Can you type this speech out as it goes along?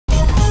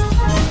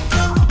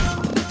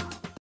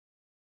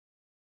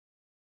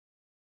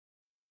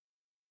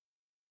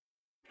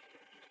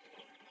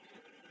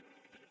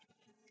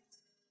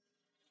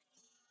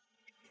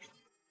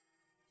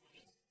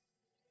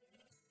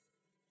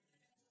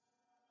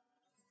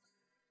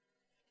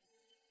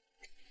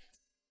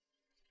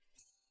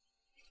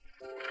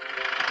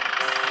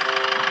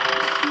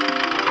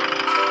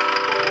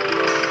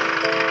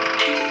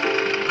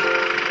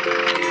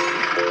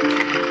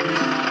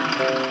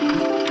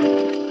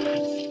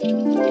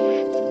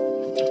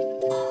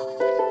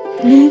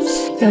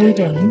Leaves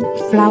golden,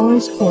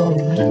 flowers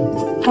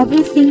falling,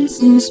 everything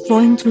seems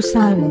drawing to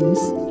silence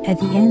at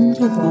the end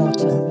of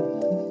autumn.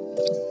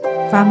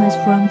 Farmers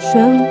from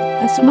Chaume,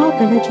 a small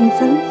village in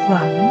southern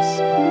France,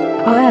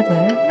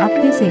 however,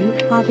 are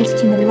busy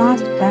harvesting the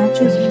last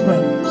batches of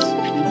grapes.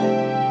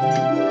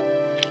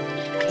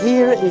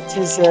 Here it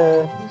is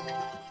a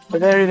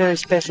very, very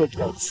special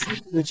place,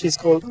 which is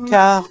called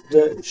Carte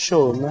de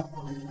Chaume,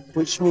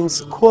 which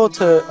means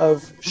quarter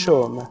of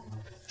Chaume.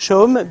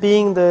 Chaume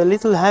being the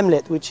little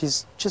hamlet which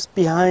is just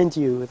behind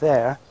you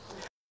there.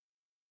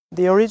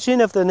 The origin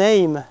of the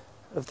name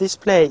of this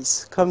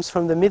place comes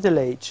from the Middle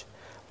Age,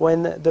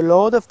 when the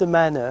lord of the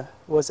manor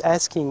was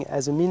asking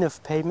as a mean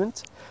of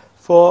payment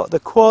for the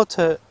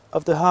quarter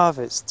of the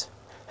harvest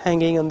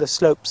hanging on the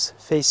slopes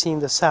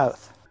facing the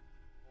south.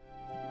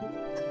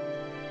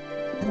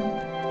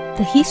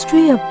 The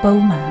history of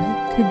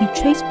Baumard could be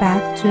traced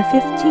back to the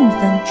 15th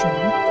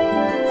century.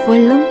 For a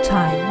long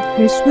time,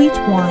 her sweet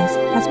wine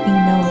has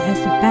been known as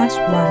the best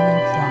wine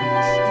in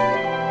France.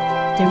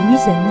 The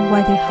reason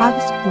why they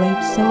harvest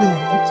grapes so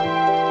late,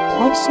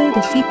 also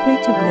the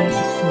secret of their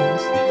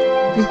success,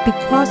 is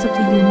because of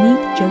the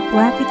unique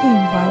geographical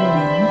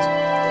environment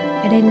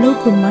and a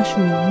local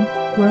mushroom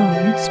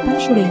grown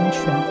especially in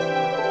Chaume.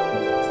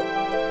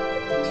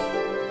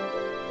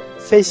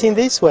 Facing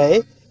this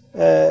way,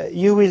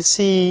 you will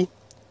see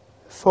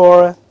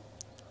four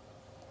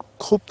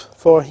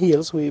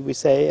hills, we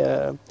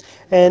say,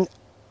 and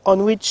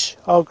on which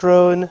are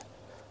grown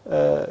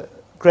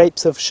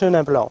grapes of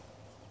Chenin Blanc.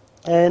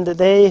 And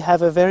they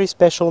have a very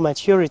special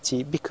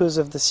maturity because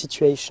of the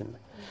situation.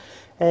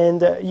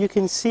 And you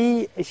can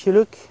see, if you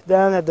look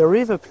down at the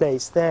river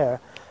place there,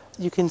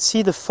 you can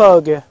see the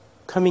fog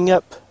coming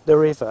up the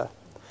river.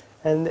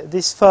 And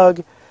this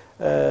fog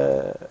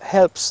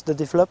helps the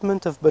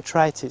development of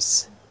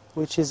botrytis,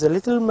 which is a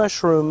little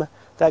mushroom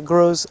that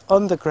grows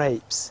on the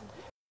grapes.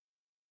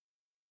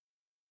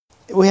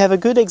 We have a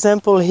good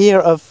example here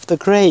of the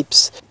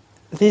grapes.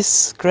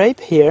 This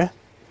grape here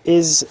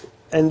is,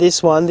 and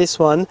this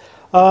one,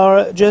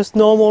 are just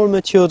normal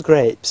matured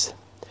grapes.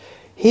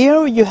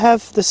 Here you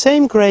have the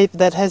same grape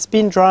that has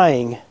been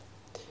drying.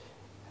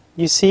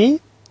 You see,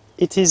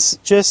 it is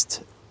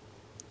just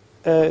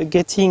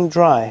getting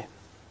dry,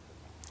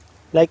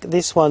 like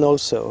this one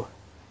also.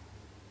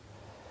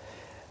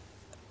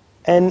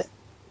 And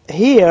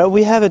here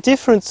we have a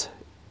different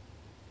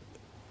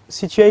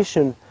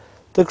situation.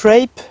 The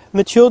grape,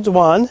 matured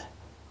one,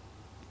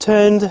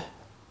 turned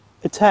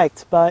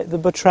attacked by the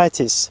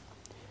botrytis.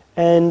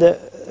 And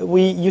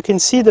you can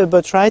see the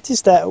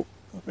botrytis, that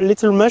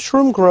little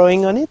mushroom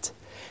growing on it,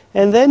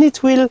 and then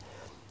it will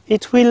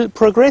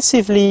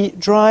progressively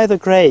dry the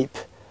grape,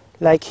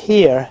 like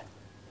here.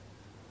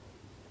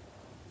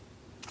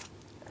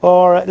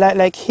 Or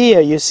like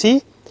here, you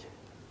see,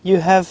 you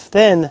have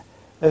then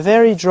a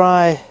very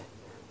dry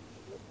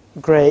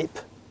grape.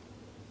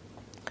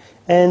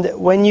 And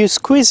when you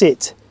squeeze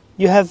it,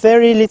 you have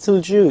very little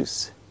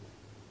juice.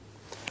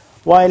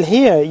 While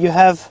here you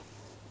have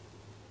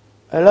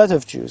a lot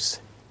of juice.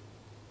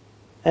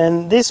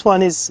 And this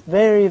one is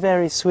very,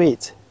 very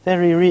sweet,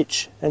 very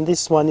rich, and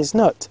this one is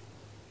not.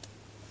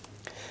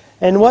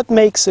 And what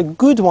makes a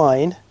good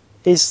wine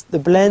is the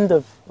blend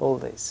of all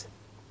this.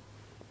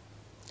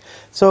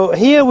 So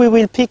here we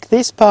will pick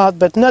this part,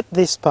 but not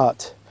this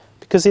part,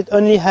 because it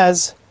only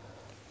has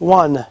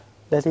one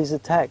that is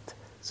attacked.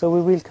 So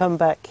we will come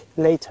back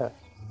later.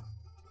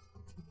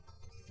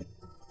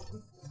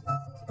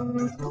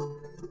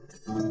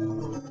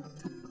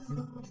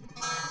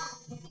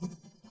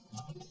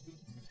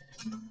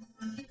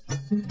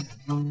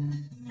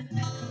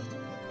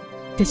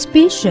 The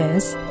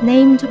species,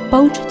 named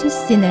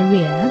Botrytis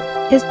cinerea,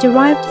 is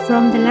derived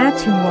from the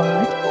Latin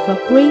word for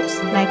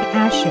grapes like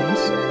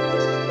ashes.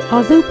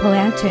 Although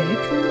poetic,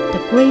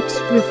 the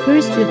grapes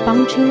refers to the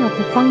bunching of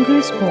the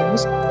fungal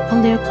spores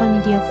on their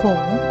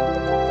conidiiform,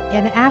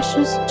 and the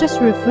ashes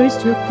just refers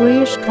to the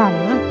grayish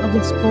color of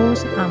the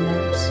spores on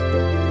those.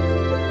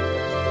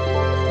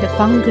 The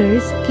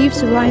fungus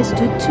gives rise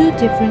to two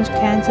different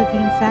kinds of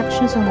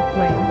infections on the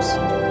grapes.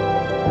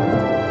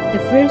 The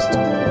first,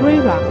 grey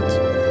rot,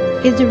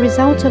 is the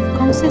result of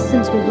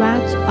consistently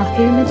wet or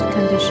humid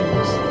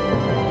conditions,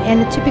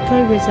 and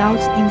typically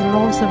results in the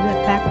loss of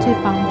the affected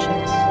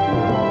bunches.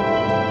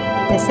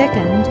 The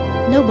second,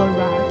 noble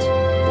rot,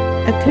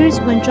 occurs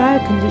when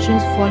drier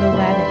conditions follow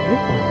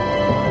weather,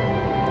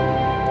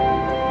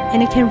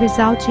 and it can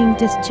result in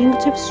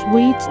distinctive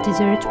sweet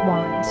dessert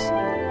wines.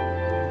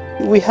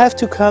 We have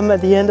to come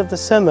at the end of the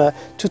summer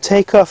to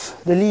take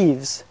off the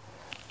leaves,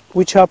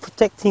 which are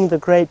protecting the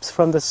grapes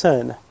from the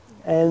sun.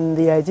 And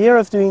the idea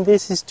of doing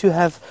this is to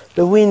have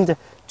the wind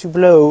to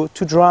blow,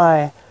 to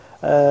dry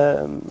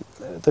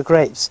the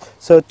grapes.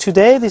 So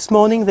today, this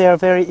morning,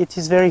 it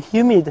is very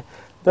humid,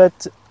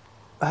 but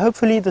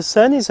hopefully the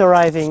sun is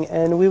arriving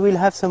and we will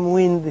have some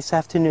wind this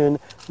afternoon,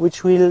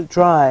 which will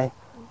dry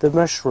the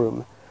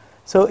mushroom.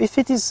 So if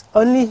it is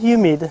only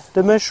humid,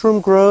 the mushroom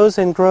grows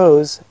and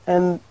grows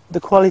and the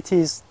quality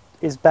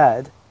is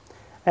bad.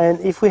 And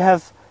if we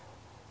have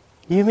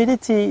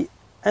humidity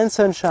and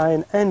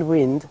sunshine and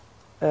wind,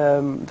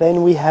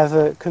 then we have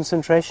a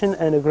concentration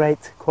and a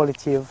great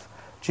quality of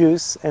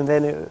juice, and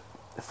then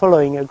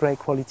following a great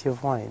quality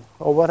of wine.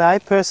 Or what I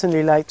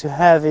personally like to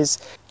have is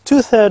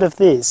 2/3 of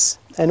this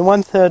and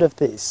 1/3 of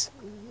this.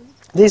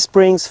 This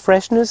brings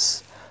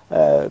freshness,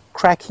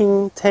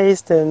 cracking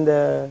taste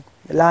and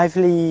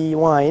lively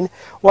wine,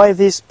 while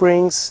this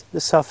brings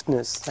the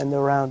softness and the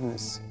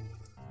roundness.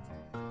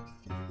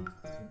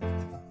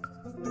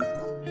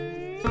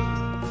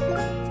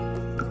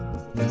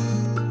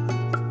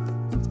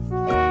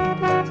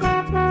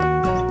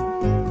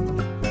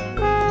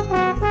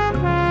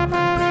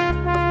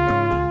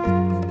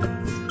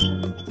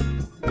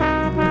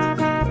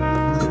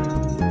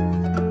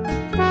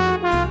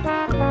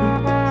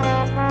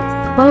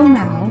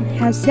 Baumard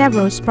has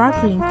several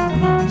sparkling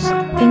Cuvees,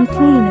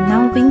 including the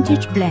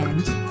non-vintage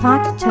blends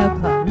Carte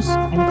Turquoise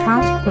and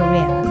Carte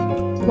Corail,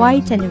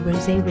 white and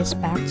rosé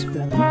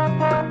respectively,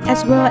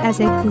 as well as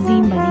a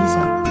Cuvee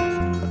Millesime.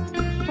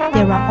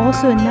 There are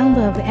also a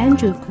number of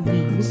Angel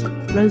Cuvees,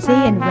 rosé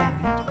and red,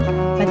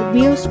 but the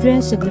real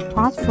strength of the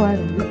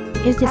portfolio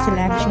is the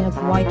selection of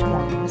white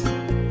wines,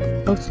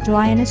 both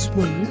dry and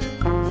sweet,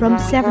 from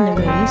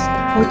Sevenories,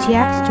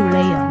 Otiax to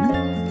Leon,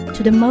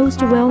 to the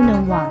most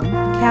well-known one,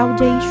 Carte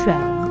de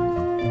Chaume.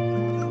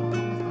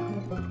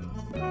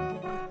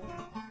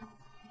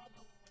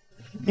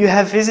 You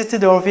have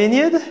visited our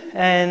vineyard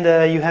and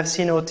you have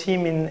seen our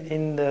team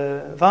in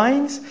the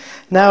vines.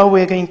 Now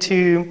we're going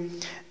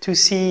to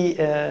see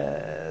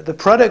the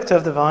product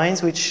of the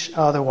vines, which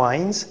are the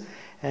wines,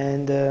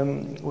 and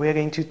we're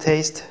going to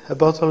taste a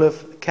bottle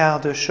of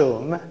Quarts de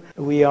Chaume.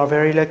 We are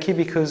very lucky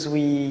because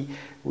we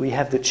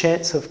have the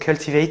chance of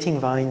cultivating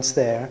vines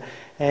there,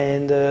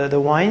 and the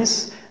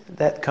wines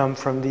that come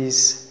from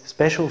these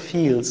special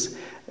fields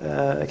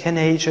can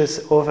age us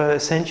over a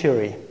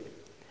century.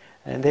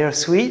 And they are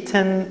sweet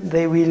and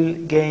they will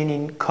gain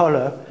in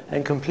color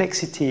and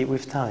complexity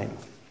with time.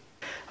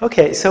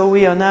 Okay, so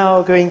we are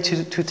now going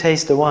to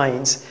taste the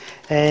wines,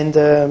 and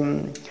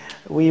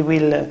we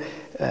will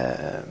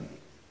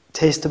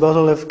taste a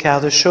bottle of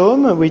Quarts de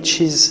Chaume,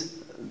 which is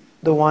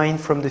the wine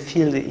from the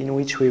field in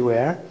which we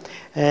were.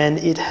 And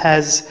it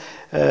has,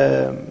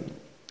 on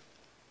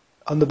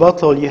the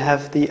bottle you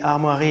have the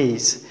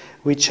armoiries,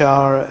 which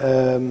are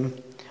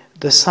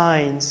the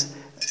signs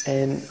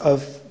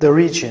of the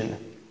region.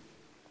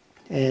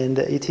 And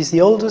it is the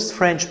oldest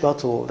French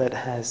bottle that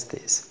has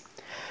this.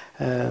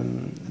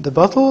 The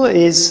bottle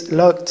is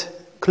locked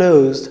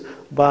closed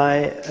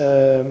by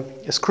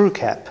a screw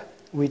cap,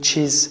 which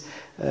is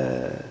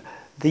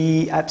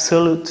the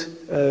absolute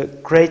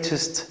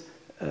greatest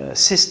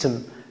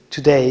system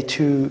today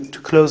to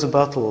close a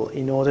bottle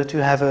in order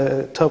to have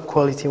a top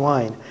quality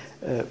wine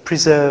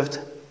preserved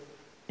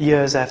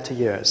years after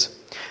years.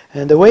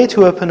 And the way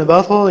to open a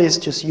bottle is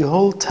just you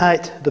hold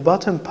tight the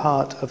bottom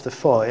part of the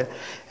foil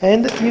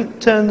and you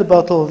turn the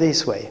bottle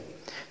this way.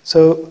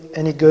 So,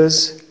 and it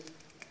goes,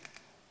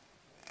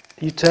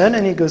 you turn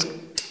and it goes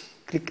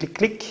click, click,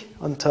 click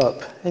on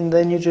top. And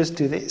then you just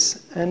do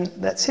this and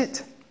that's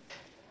it.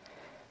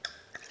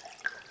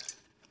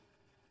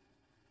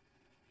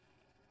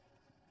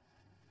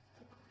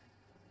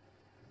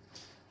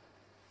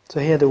 So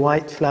here are the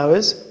white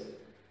flowers.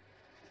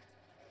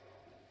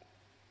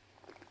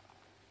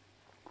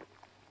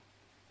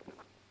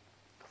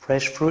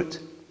 Fresh fruit,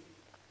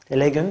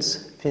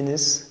 elegance,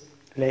 finesse,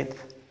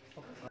 length.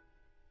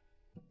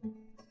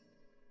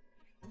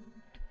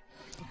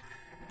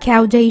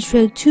 Quarts de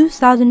Chaume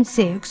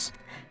 2006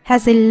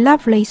 has a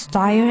lovely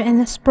style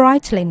and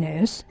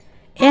sprightliness,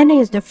 and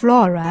is the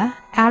flora,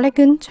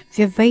 elegant,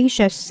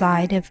 vivacious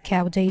side of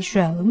Quarts de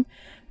Chaume,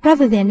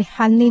 rather than the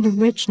honeyed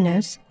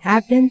richness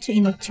evident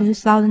in the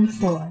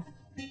 2004.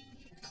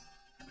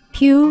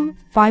 Pure,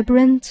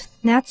 vibrant,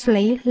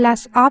 naturally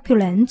less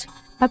opulent,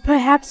 but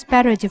perhaps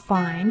better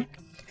defined,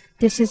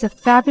 this is a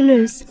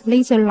fabulous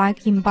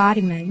laser-like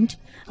embodiment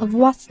of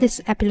what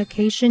this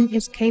application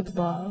is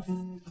capable of.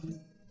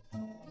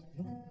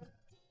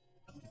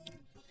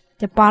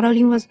 The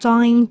bottling was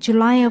done in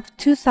July of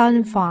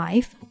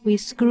 2005 with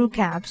screw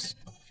caps.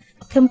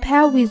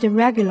 Compared with the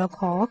regular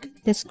cork,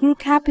 the screw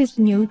cap is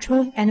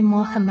neutral and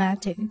more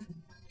hermetic.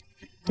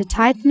 The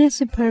tightness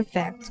is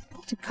perfect,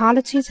 the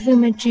quality is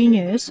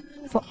homogeneous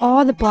for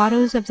all the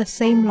bottles of the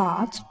same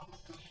lot,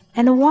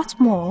 and what's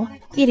more,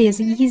 it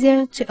is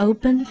easier to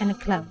open and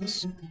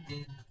close.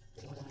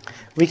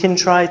 We can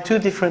try two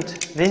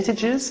different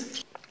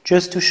vintages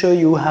just to show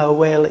you how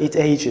well it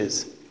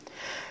ages.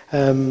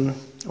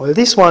 Well,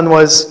 this one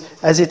was,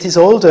 as it is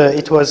older,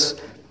 it was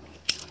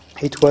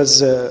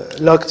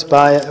locked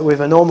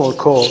with a normal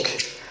cork.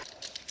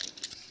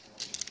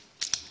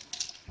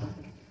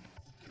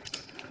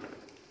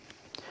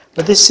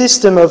 But this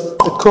system of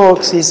the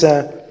corks is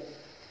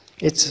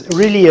it's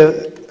really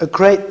a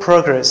great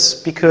progress,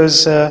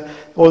 because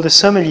all the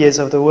sommeliers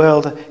of the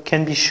world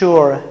can be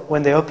sure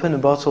when they open a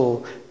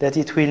bottle that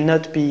it will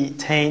not be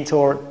taint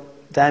or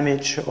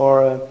damage,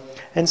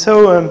 and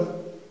so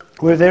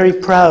we're very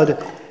proud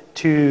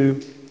to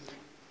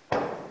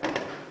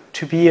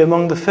to be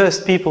among the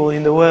first people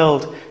in the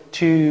world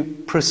to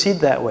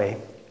proceed that way.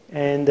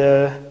 And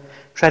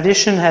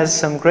tradition has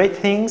some great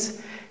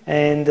things,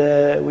 and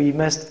we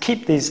must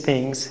keep these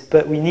things,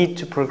 but we need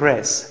to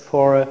progress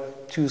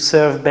to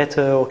serve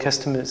better our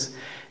customers,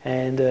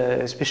 and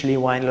especially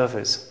wine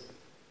lovers.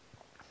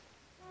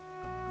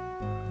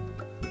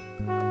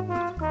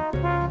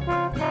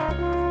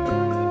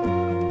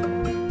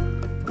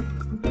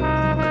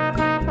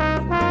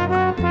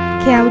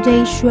 Carte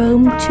de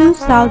Chaume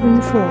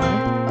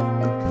 2004.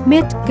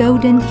 Mid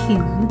golden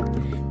hue,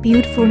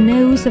 beautiful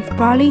nose of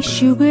barley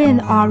sugar and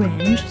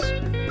oranges,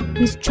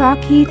 with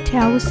chalky,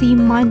 talcy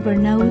mineral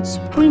notes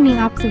bringing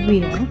up the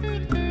rear.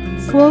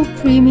 Full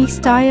creamy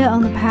style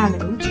on the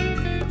palate,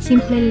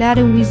 simply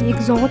laden with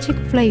exotic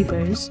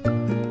flavors,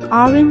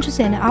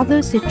 oranges and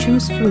other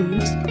citrus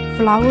fruits,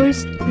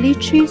 flowers,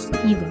 lychees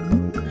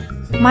even,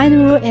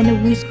 mineral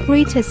and with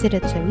great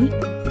acidity,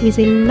 with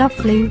a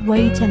lovely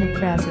weight and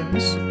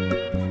presence.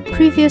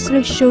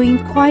 Previously showing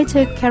quite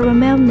a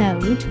caramel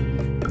note,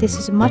 this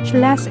is much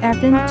less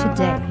evident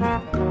today.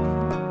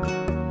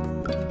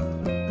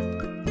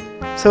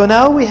 So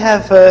now we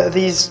have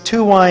these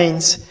two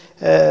wines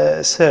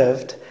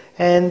served,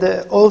 and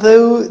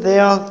although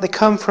they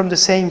come from the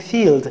same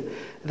field,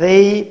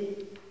 they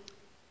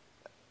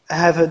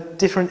have a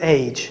different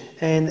age.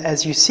 And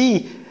as you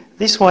see,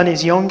 this one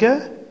is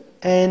younger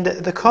and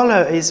the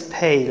color is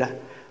pale,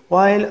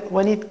 while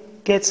when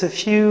it gets a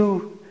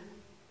few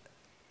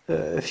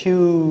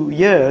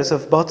years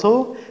of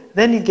bottle,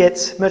 then it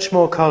gets much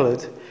more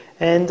colored.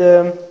 And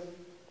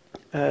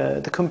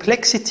the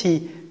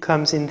complexity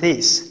comes in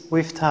this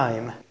with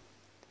time.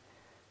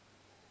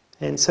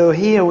 And so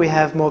here we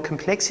have more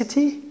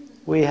complexity,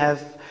 we have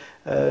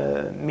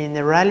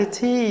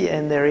minerality,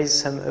 and there is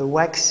some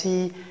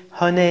waxy,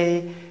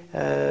 honey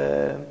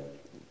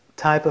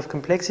type of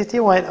complexity,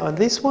 while on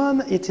this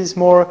one it is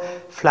more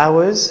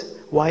flowers,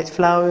 white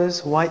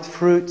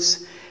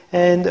fruits,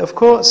 and of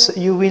course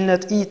you will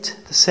not eat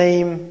the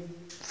same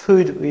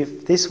food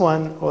with this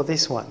one or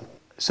this one.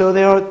 So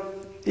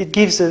it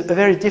gives a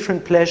very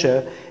different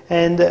pleasure,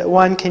 and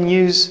one can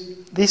use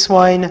this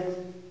wine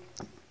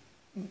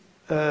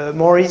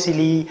more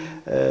easily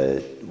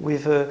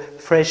with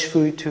fresh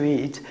food to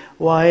eat,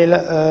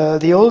 while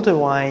the older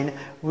wine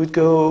would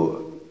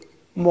go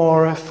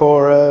more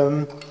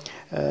for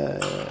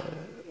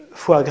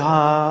foie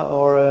gras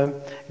or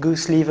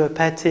goose liver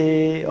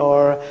pâté,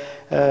 or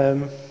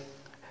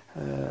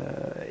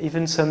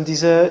even some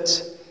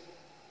desserts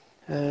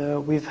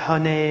with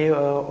honey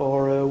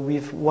or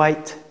with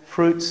white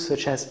fruits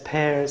such as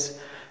pears,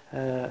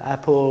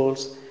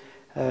 apples,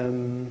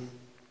 and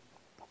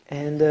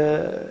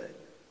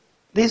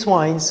these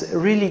wines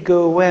really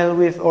go well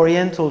with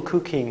Oriental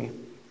cooking,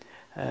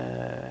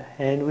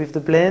 and with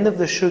the blend of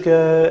the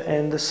sugar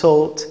and the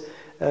salt,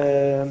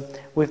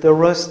 with the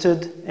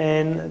roasted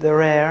and the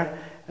rare,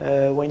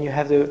 when you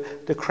have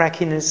the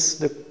crackiness,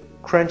 the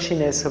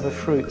crunchiness of a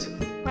fruit.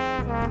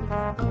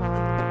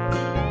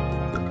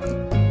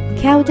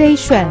 Carte de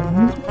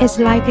Chaume is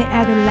like an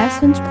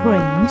adolescent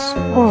prince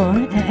or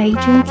an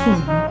aging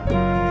king.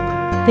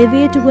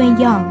 Vivid when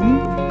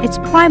young, its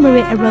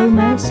primary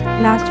aromas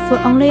last for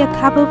only a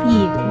couple of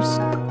years,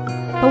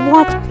 but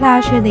what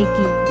pleasure they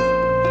give!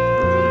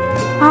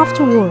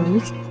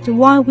 Afterwards, the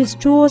wine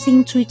withdraws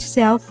into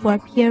itself for a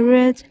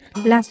period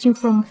lasting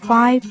from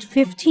 5 to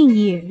 15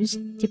 years,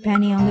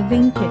 depending on the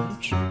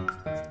vintage.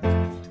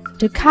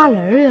 The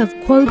color of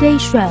Carte de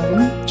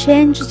Chaume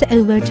changes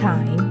over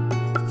time,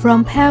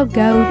 from pale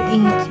gold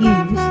in its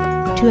youth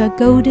to a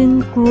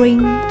golden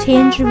green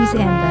tinge with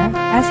amber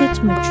as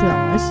it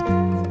matures.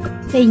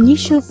 The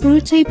initial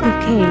fruity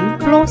bouquet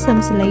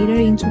blossoms later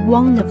into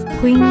one of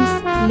quince,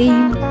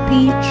 lime,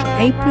 peach,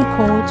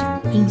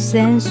 apricot,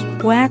 incense,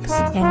 wax,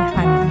 and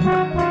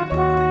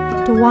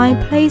honey. The wine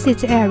plays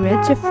its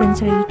area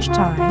differently each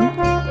time,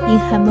 in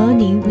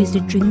harmony with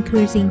the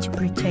drinker's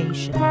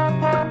interpretation.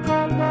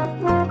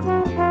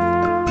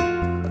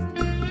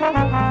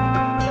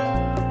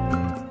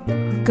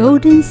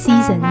 Golden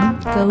season,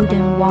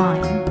 golden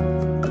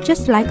wine.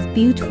 Just like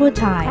beautiful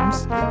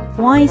times,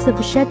 wines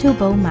of Chateau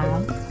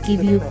Baumard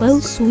give you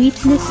both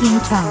sweetness in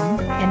tongue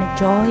and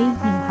joy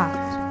in